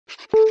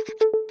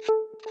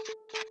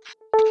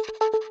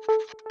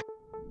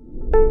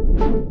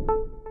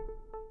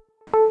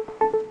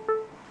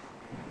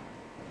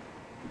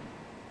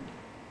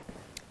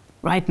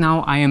Right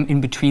now I am in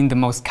between the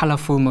most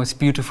colorful, most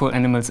beautiful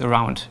animals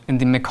around in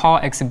the Macaw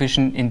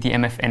exhibition in the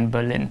MFN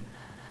Berlin.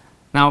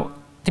 Now,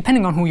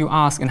 depending on who you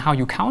ask and how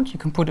you count, you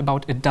can put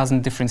about a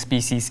dozen different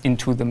species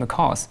into the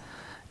macaws.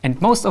 And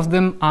most of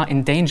them are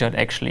endangered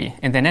actually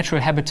in their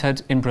natural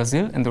habitat in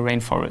Brazil in the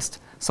rainforest.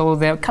 So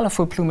their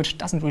colorful plumage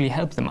doesn't really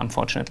help them,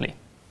 unfortunately.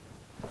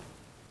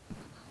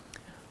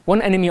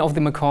 One enemy of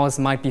the macaws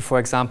might be, for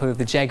example,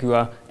 the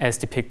jaguar as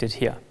depicted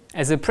here.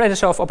 As a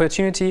predator of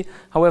opportunity,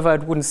 however,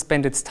 it wouldn't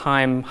spend its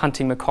time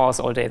hunting macaws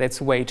all day. That's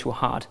way too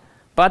hard.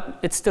 But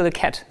it's still a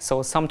cat,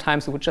 so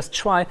sometimes it would just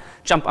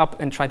jump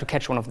up and try to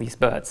catch one of these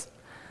birds.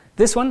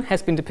 This one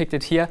has been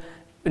depicted here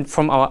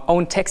from our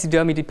own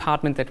taxidermy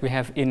department that we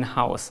have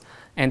in-house.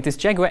 And this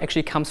jaguar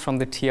actually comes from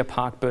the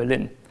Tierpark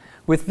Berlin.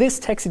 With this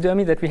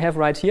taxidermy that we have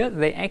right here,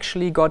 they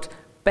actually got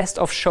best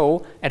of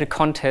show at a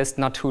contest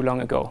not too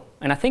long ago.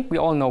 And I think we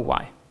all know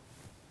why.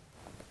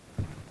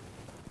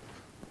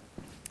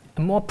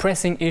 A more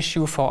pressing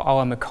issue for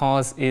our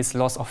macaws is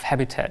loss of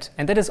habitat.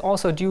 And that is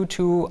also due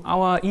to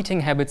our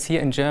eating habits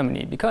here in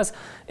Germany. Because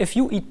if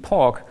you eat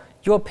pork,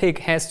 your pig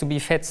has to be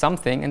fed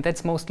something, and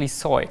that's mostly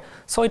soy.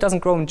 Soy doesn't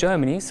grow in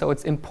Germany, so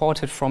it's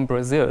imported from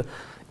Brazil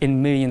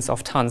in millions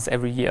of tons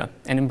every year.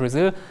 And in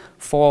Brazil,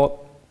 for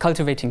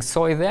cultivating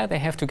soy there, they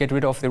have to get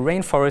rid of the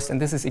rainforest,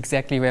 and this is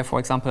exactly where, for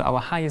example, our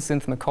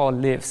hyacinth macaw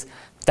lives.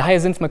 The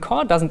hyacinth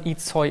macaw doesn't eat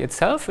soy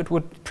itself, it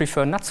would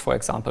prefer nuts, for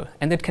example.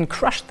 And it can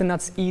crush the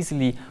nuts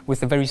easily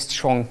with a very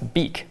strong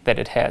beak that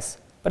it has.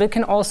 But it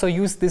can also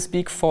use this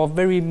beak for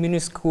very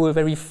minuscule,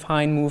 very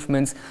fine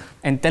movements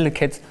and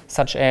delicate,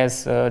 such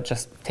as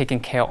just taking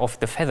care of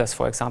the feathers,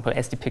 for example,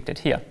 as depicted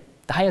here.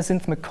 The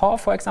hyacinth macaw,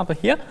 for example,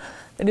 here,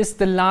 that is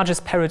the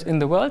largest parrot in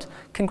the world,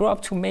 can grow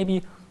up to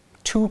maybe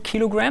 2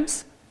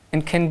 kilograms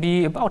and can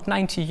be about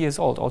 90 years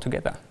old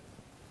altogether.